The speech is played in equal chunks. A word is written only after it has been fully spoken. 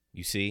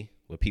You see,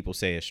 what people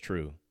say is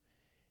true.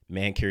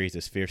 Man carries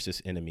his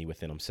fiercest enemy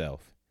within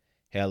himself.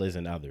 Hell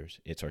isn't others,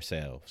 it's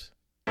ourselves.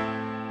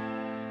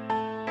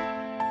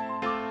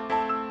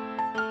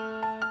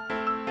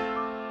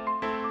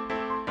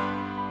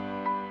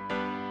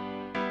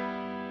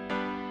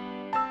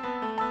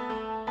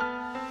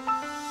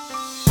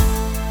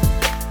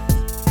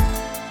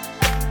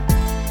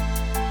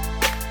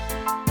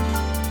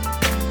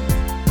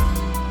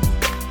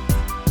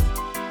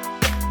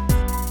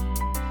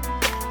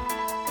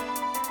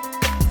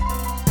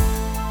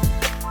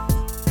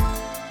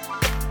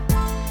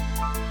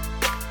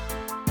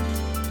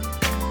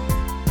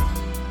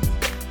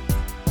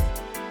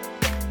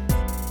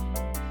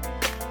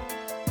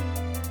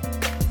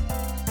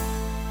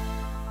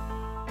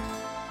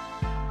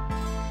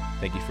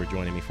 Thank you for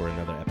joining me for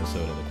another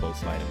episode of the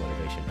Quotes Light and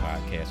Motivation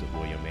Podcast with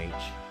William H.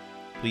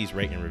 Please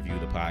rate and review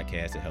the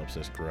podcast. It helps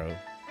us grow.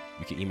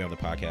 You can email the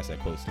podcast at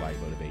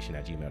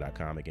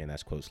quoteslightmotivation@gmail.com. Again,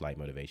 that's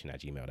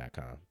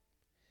quoteslightmotivation@gmail.com.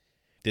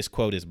 This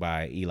quote is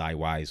by Eli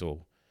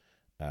Wiesel.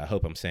 I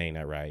hope I'm saying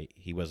that right.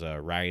 He was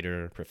a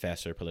writer,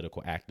 professor,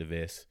 political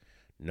activist,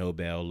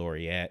 Nobel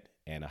laureate,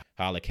 and a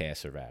Holocaust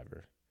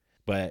survivor.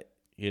 But,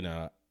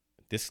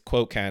 this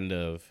quote kind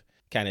of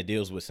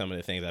deals with some of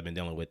the things I've been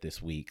dealing with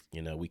this week.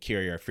 We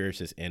carry our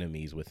fiercest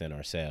enemies within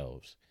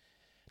ourselves.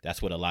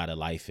 That's what a lot of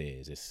life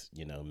is. It's,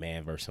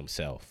 man versus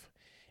himself.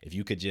 If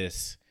you could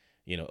just,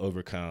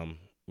 overcome,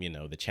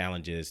 the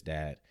challenges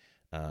that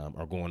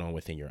are going on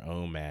within your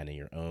own mind and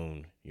your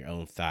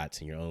own thoughts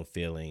and your own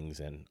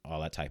feelings and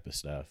all that type of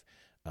stuff,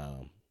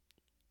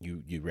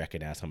 you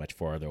recognize how much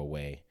farther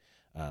away,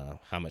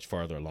 how much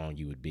farther along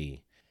you would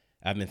be.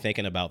 I've been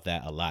thinking about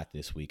that a lot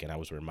this week, and I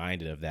was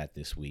reminded of that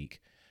this week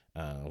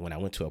when I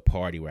went to a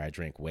party where I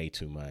drank way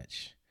too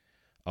much,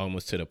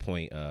 almost to the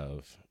point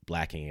of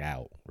blacking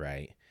out,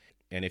 right?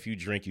 And if you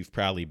drink, you've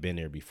probably been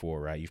there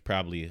before, right? You've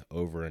probably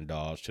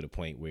overindulged to the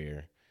point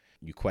where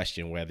you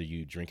question whether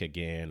you drink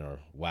again or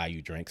why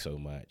you drank so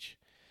much.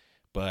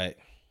 But,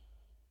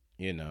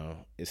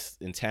 it's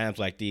in times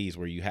like these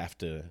where you have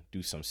to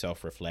do some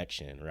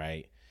self-reflection,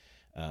 right?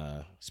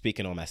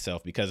 Speaking on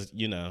myself, because,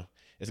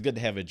 it's good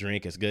to have a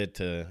drink. It's good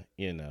to,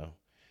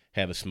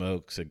 have a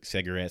smoke,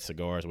 cigarettes,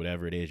 cigars,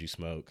 whatever it is you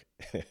smoke.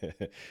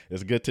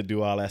 It's good to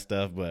do all that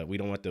stuff, but we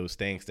don't want those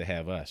things to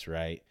have us,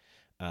 right?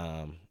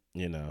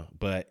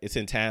 But it's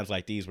in times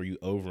like these where you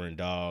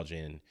overindulge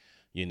and,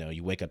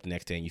 you wake up the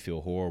next day and you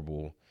feel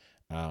horrible,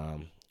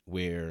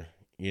 where,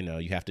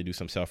 you have to do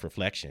some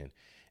self-reflection.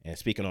 And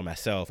speaking on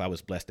myself, I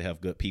was blessed to have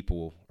good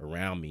people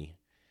around me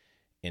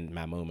in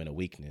my moment of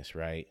weakness,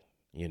 right?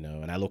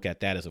 And I look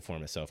at that as a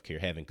form of self-care,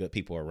 having good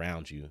people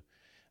around you,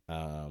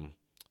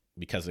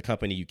 because the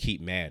company you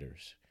keep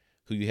matters.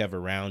 Who you have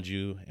around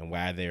you and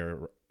why they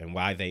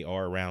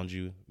are around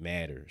you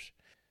matters.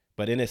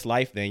 But in this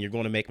life, then, you're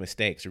going to make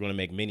mistakes. You're going to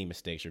make many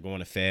mistakes. You're going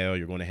to fail.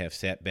 You're going to have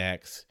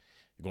setbacks.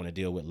 You're going to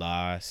deal with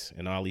loss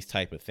and all these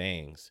type of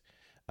things.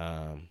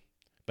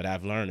 But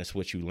I've learned it's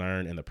what you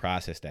learn in the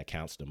process that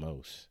counts the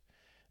most.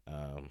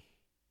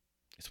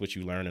 It's what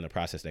you learn in the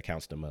process that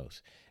counts the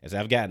most. As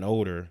I've gotten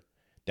older,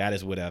 that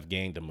is what I've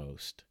gained the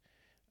most.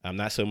 I'm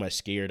not so much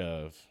scared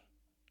of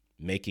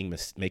making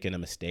a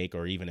mistake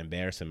or even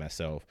embarrassing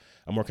myself.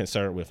 I'm more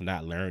concerned with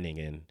not learning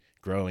and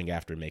growing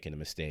after making a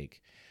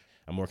mistake.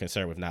 I'm more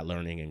concerned with not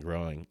learning and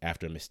growing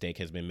after a mistake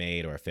has been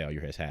made or a failure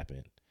has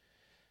happened.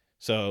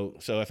 So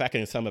if I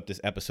can sum up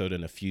this episode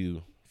in a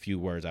few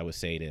words, I would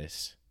say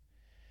this: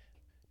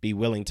 be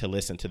willing to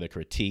listen to the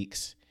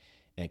critiques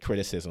and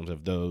criticisms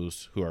of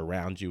those who are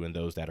around you and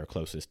those that are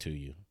closest to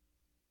you.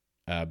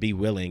 Be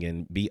willing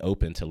and be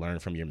open to learn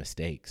from your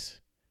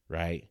mistakes,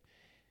 right?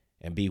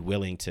 And be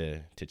willing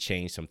to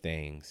change some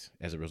things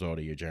as a result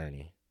of your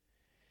journey.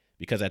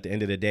 Because at the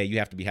end of the day, you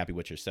have to be happy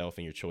with yourself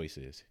and your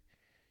choices.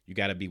 You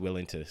got to be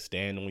willing to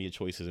stand on your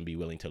choices and be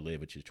willing to live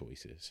with your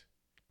choices.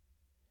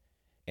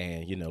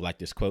 And, like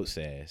this quote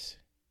says,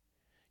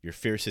 your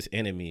fiercest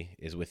enemy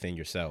is within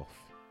yourself.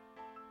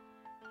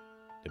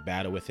 The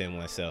battle within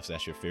oneself,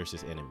 that's your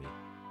fiercest enemy.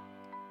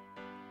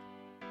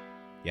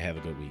 You have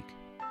a good week.